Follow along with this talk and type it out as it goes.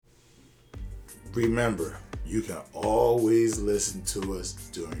Remember, you can always listen to us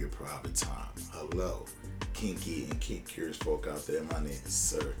during your private time. Hello, kinky and kink curious folk out there. My name is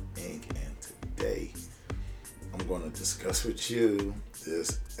Sir Ink, and today I'm going to discuss with you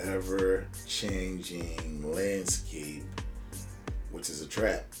this ever changing landscape, which is a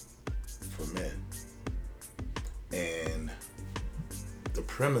trap for men. And the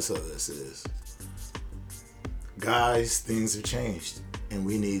premise of this is, guys, things have changed, and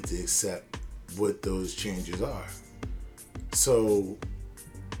we need to accept what those changes are. So,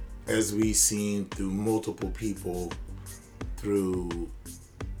 as we've seen through multiple people, through,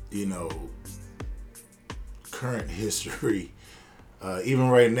 current history, even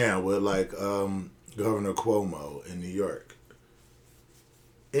right now with Governor Cuomo in New York.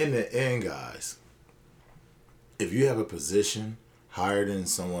 In the end, guys, if you have a position higher than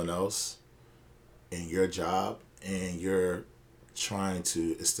someone else in your job and you're trying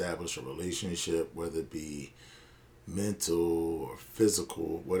to establish a relationship, whether it be mental or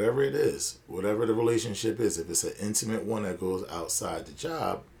physical, whatever it is, whatever the relationship is, if it's an intimate one that goes outside the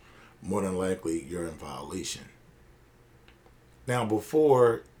job, more than likely you're in violation. Now,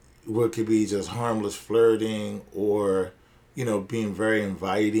 before, what could be just harmless flirting or, being very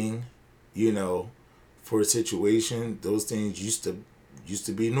inviting, for a situation, those things used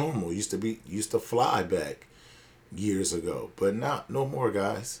to be normal, used to fly back years ago, but not no more,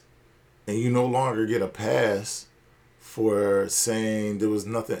 guys. And you no longer get a pass for saying there was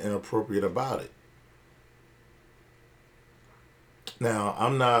nothing inappropriate about it. Now,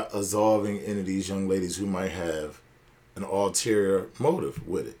 I'm not absolving any of these young ladies who might have an ulterior motive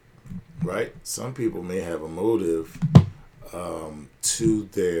with it, right? Some people may have a motive to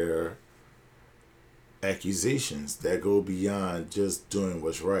their accusations that go beyond just doing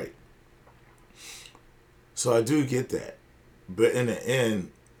what's right. So I do get that. But in the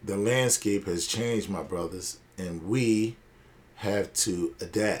end, the landscape has changed, my brothers, and we have to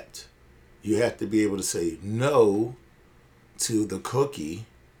adapt. You have to be able to say no to the cookie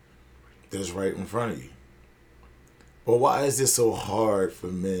that's right in front of you. But why is this so hard for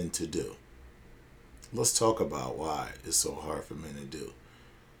men to do? Let's talk about why it's so hard for men to do.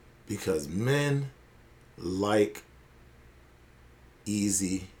 Because men like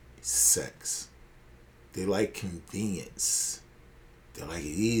easy sex. They like convenience. They like it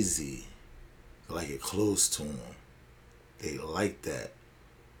easy. They like it close to them. They like that.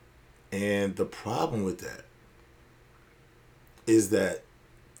 And the problem with that is that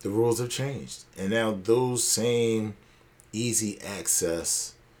the rules have changed. And now those same easy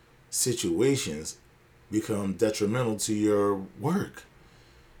access situations become detrimental to your work,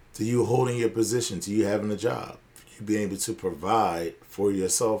 to you holding your position, to you having a job, you being able to provide for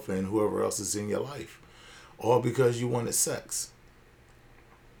yourself and whoever else is in your life, all because you wanted sex.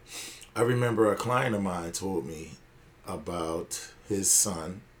 I remember a client of mine told me about his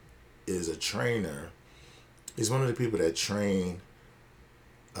son is a trainer. He's one of the people that train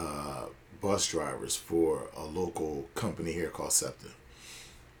bus drivers for a local company here called SEPTA.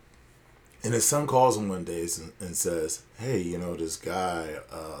 And his son calls him one day and says, hey, this guy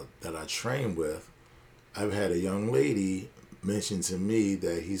that I train with, I've had a young lady mention to me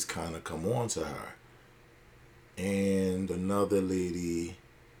that he's kind of come on to her. And another lady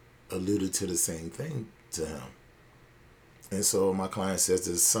alluded to the same thing to him. And so my client says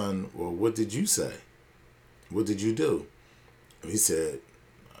to his son, well, what did you say? What did you do? And he said,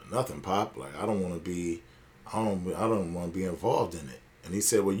 nothing, Pop. Like, I don't want to be involved in it. And he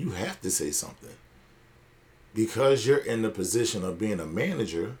said, well, you have to say something. Because you're in the position of being a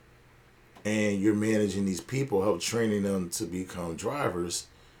manager and you're managing these people, help training them to become drivers.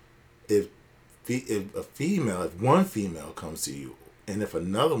 If one female comes to you, and if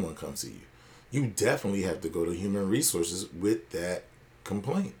another one comes to you, you definitely have to go to human resources with that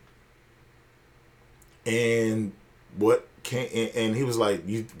complaint. And and he was like,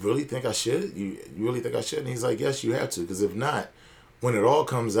 you really think I should? You really think I should? And he's like, yes, you have to. Because if not, when it all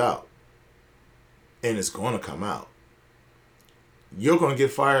comes out, and it's going to come out, you're going to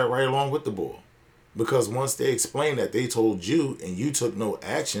get fired right along with the bull. Because once they explain that they told you and you took no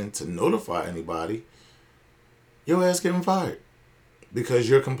action to notify anybody, your ass getting fired. Because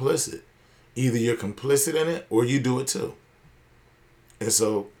you're complicit. Either you're complicit in it or you do it too. And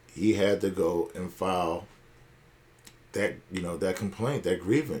so he had to go and file that, that complaint, that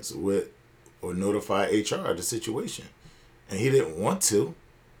grievance with, or notify HR of the situation. And he didn't want to.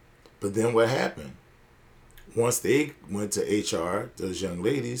 But then what happened? Once they went to HR, those young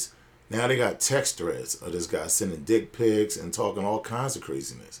ladies, now they got text threads of this guy sending dick pics and talking all kinds of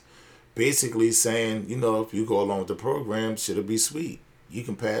craziness. Basically saying, if you go along with the program, shit'll be sweet. You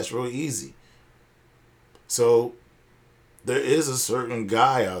can pass real easy. So there is a certain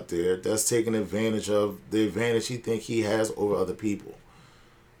guy out there that's taking advantage of the advantage he think he has over other people.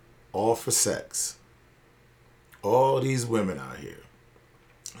 All for sex. All these women out here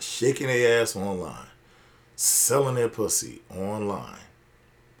shaking their ass online, selling their pussy online,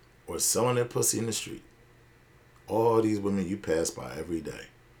 or selling their pussy in the street. All these women you pass by every day.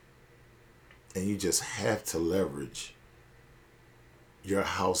 And you just have to leverage your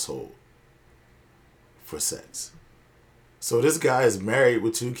household for sex. So this guy is married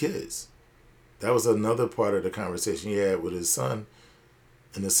with 2 kids. That was another part of the conversation he had with his son.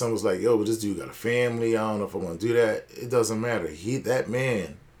 And his son was like, yo, but this dude got a family. I don't know if I want to do that. It doesn't matter. That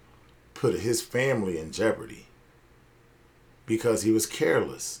man put his family in jeopardy because he was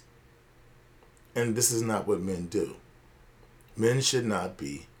careless. And this is not what men do. Men should not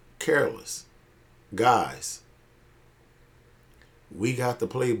be careless. Guys, we got the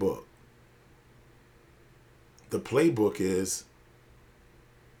playbook. The playbook is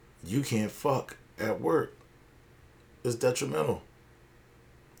you can't fuck at work. It's detrimental.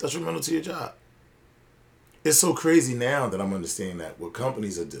 Detrimental to your job. It's so crazy now that I'm understanding that what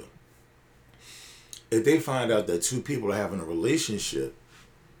companies will do. If they find out that 2 people are having a relationship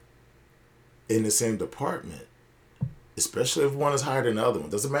in the same department, especially if one is higher than the other one,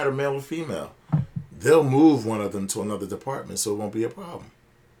 doesn't matter male or female, they'll move one of them to another department so it won't be a problem.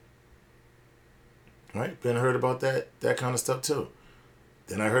 Right? Been heard about that kind of stuff too.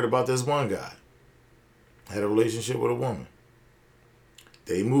 Then I heard about this one guy. Had a relationship with a woman.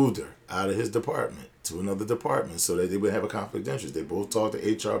 They moved her out of his department to another department so that they would have a conflict of interest. They both talked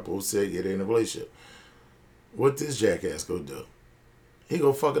to HR, both said, yeah, they're in a relationship. What this jackass go do? He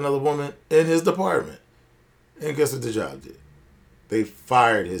go fuck another woman in his department. And guess what the job did? They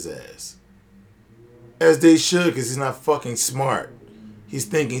fired his ass. As they should, because he's not fucking smart. He's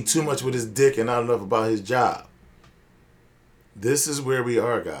thinking too much with his dick and not enough about his job. This is where we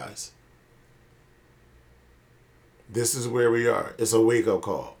are, guys. This is where we are. It's a wake-up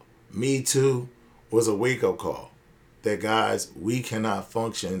call. Me Too was a wake-up call. That, guys, we cannot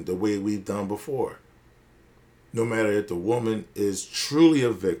function the way we've done before. No matter if the woman is truly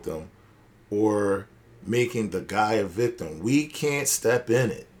a victim or making the guy a victim, we can't step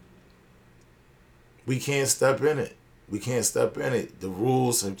in it. We can't step in it. We can't step in it. The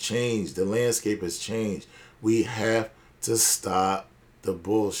rules have changed. The landscape has changed. We have to stop the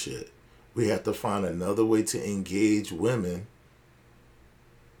bullshit. We have to find another way to engage women.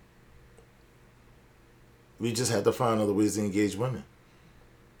 We just have to find other ways to engage women.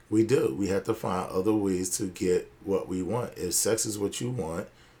 We do. We have to find other ways to get what we want. If sex is what you want,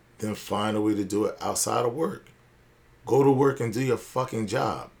 then find a way to do it outside of work. Go to work and do your fucking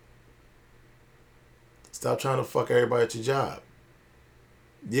job. Stop trying to fuck everybody at your job.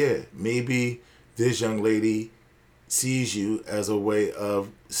 Yeah, maybe this young lady sees you as a way of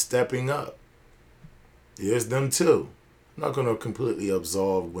stepping up. There's them too. I'm not going to completely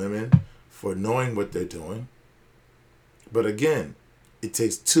absolve women for knowing what they're doing. But again, it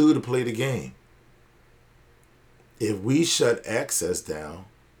takes 2 to play the game. If we shut access down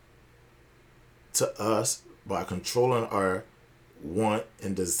to us by controlling our want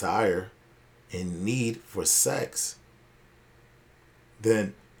and desire and need for sex,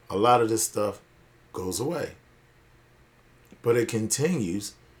 then a lot of this stuff goes away. But it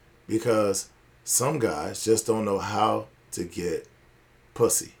continues because some guys just don't know how to get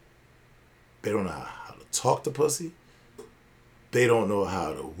pussy. They don't know how to talk to pussy. They don't know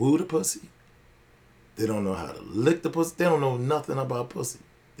how to woo the pussy. They don't know how to lick the pussy. They don't know nothing about pussy.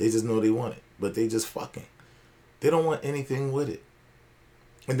 They just know they want it, but they just fucking. They don't want anything with it.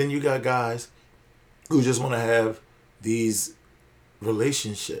 And then you got guys who just want to have these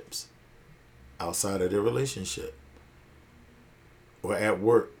relationships outside of their relationship or at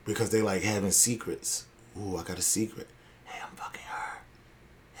work because they like having secrets. Ooh, I got a secret. Hey, I'm fucking her.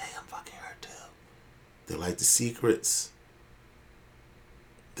 Hey, I'm fucking her too. They like the secrets.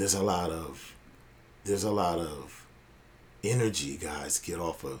 There's a lot of energy guys get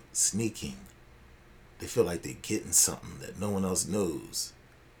off of sneaking. They feel like they're getting something that no one else knows.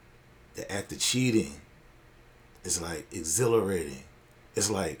 The act of cheating is like exhilarating. It's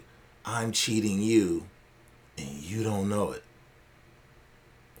like I'm cheating you and you don't know it.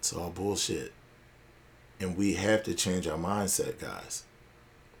 It's all bullshit. And we have to change our mindset, guys.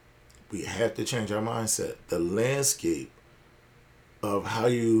 We have to change our mindset. The landscape of how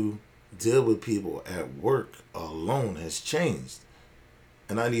you deal with people at work alone has changed.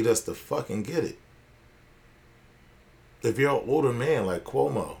 And I need us to fucking get it. If you're an older man like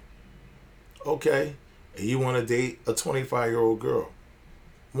Cuomo, okay, and you want to date a 25-year-old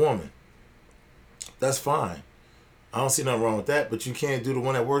woman, That's fine. I don't see nothing wrong with that, but you can't do the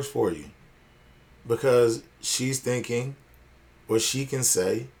one that works for you. Because she's thinking, or she can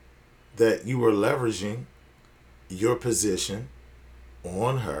say, that you were leveraging your position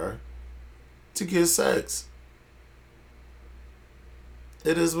on her to get sex.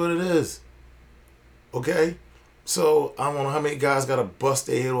 It is what it is. Okay? So, I don't know how many guys got to bust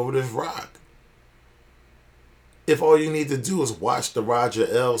their head over this rock. If all you need to do is watch the Roger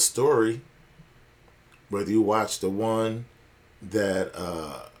L. story, whether you watch the one that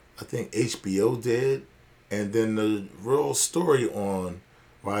I think HBO did, and then the real story on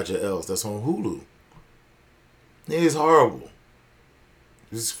Roger Ailes that's on Hulu. It is horrible.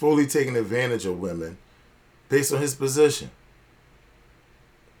 He's fully taking advantage of women based on his position.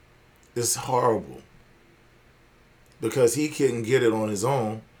 It's horrible. Because he couldn't get it on his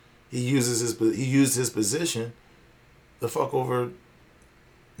own. He used his position to fuck over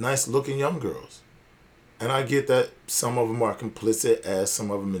nice looking young girls. And I get that some of them are complicit, as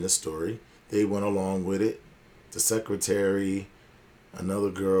some of them in the story. They went along with it. The secretary, another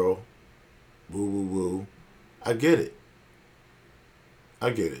girl, woo woo woo. I get it.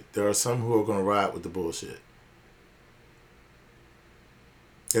 There are some who are going to ride with the bullshit.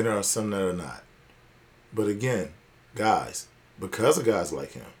 And there are some that are not. But again, guys, because of guys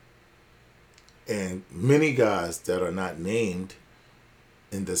like him, and many guys that are not named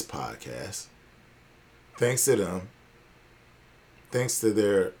in this podcast, thanks to them, thanks to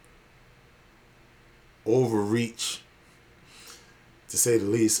their overreach, to say the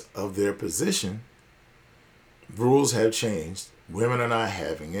least, of their position, rules have changed. Women are not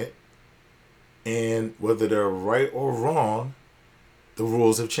having it. And whether they're right or wrong, the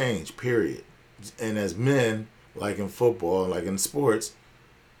rules have changed, period. And as men, like in football, like in sports,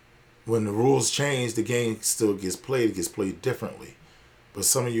 when the rules change, the game still gets played. It gets played differently. But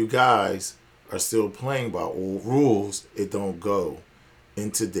some of you guys are still playing by old rules. It don't go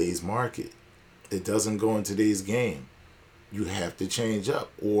in today's market. It doesn't go in today's game. You have to change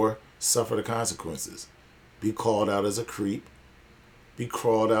up or suffer the consequences. Be called out as a creep. Be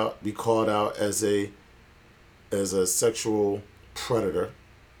called out as a sexual predator.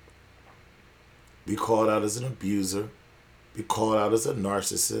 Be called out as an abuser. Be called out as a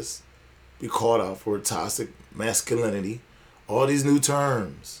narcissist. Be called out for toxic masculinity. All these new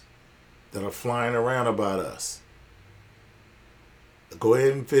terms that are flying around about us. Go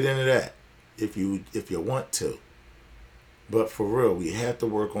ahead and fit into that if you want to. But for real, we have to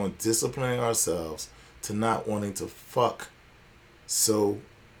work on disciplining ourselves to not wanting to fuck so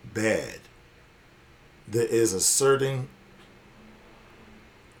bad. There is a certain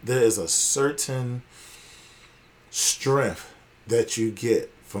strength that you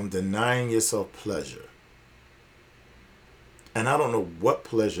get from denying yourself pleasure. And I don't know what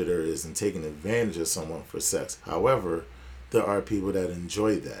pleasure there is in taking advantage of someone for sex. However, there are people that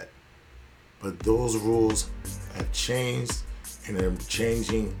enjoy that. But those rules have changed, and they're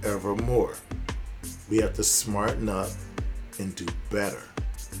changing ever more. We have to smarten up and do better.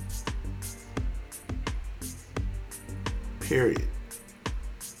 Period.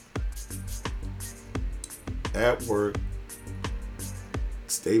 At work,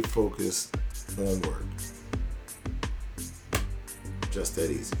 stay focused on work. Just that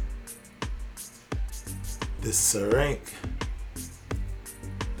easy. This is Sir Ink.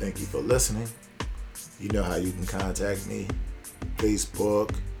 Thank you for listening. You know how you can contact me.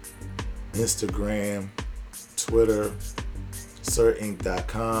 Facebook, Instagram, Twitter,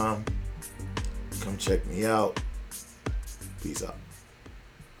 SirInc.com. Come check me out. Peace out.